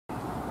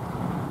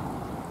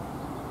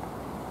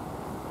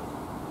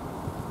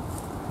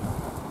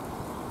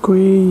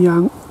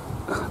Guiyang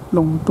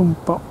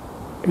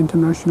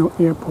International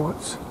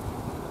Airport.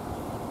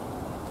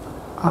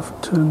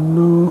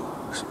 Afternoon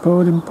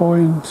spotting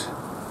point.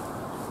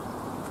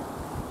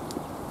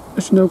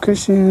 This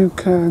location you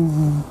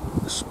can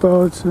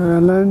spot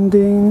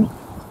landing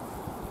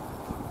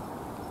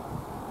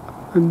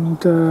and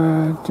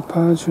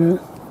departure.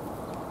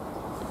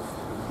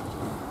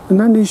 The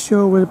landing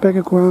show with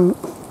background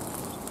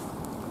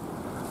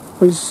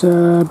with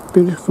a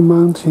beautiful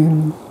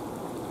mountain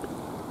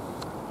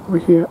over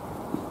here.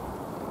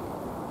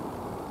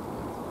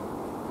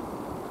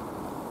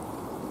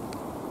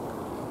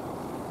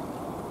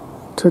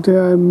 Today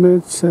I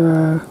made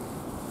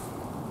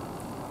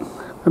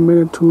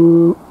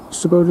two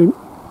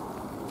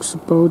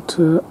spot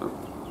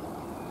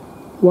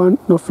one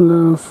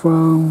northern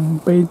from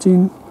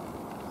Beijing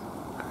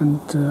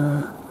and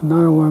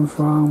another one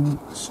from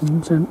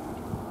Shenzhen.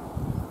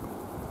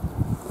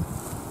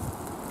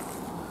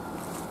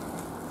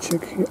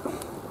 Check here.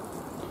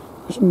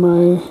 This is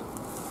my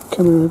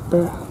camera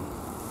back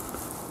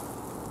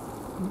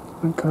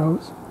and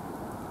close.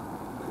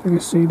 You can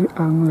see it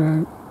on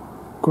the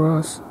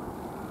grass.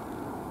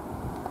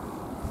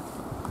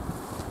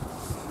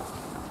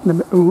 Let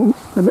me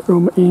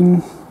roam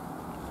in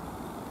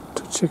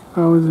to check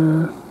out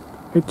the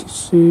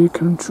ATC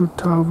control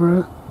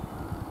tower.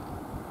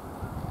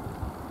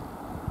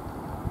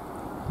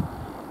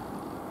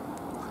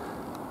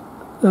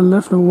 The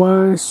left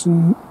one is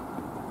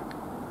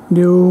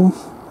new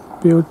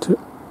built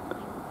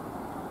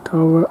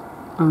tower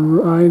and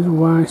right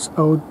one is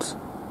old.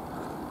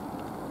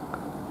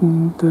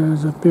 And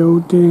the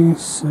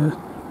buildings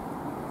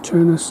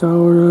China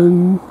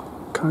Southern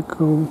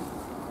Cargo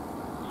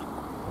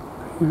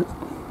here.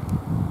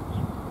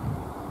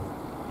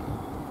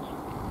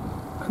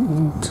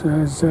 And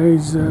there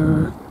is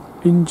a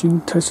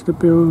engine test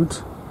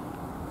device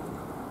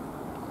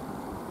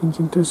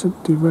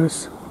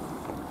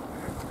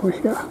over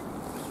here.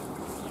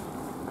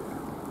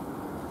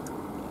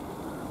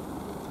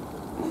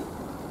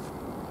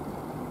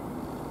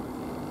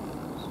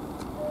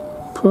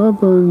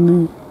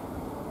 Probably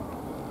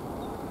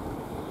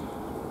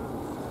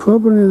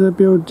the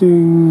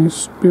building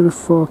is built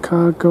for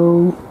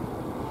cargo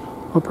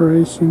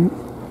operation.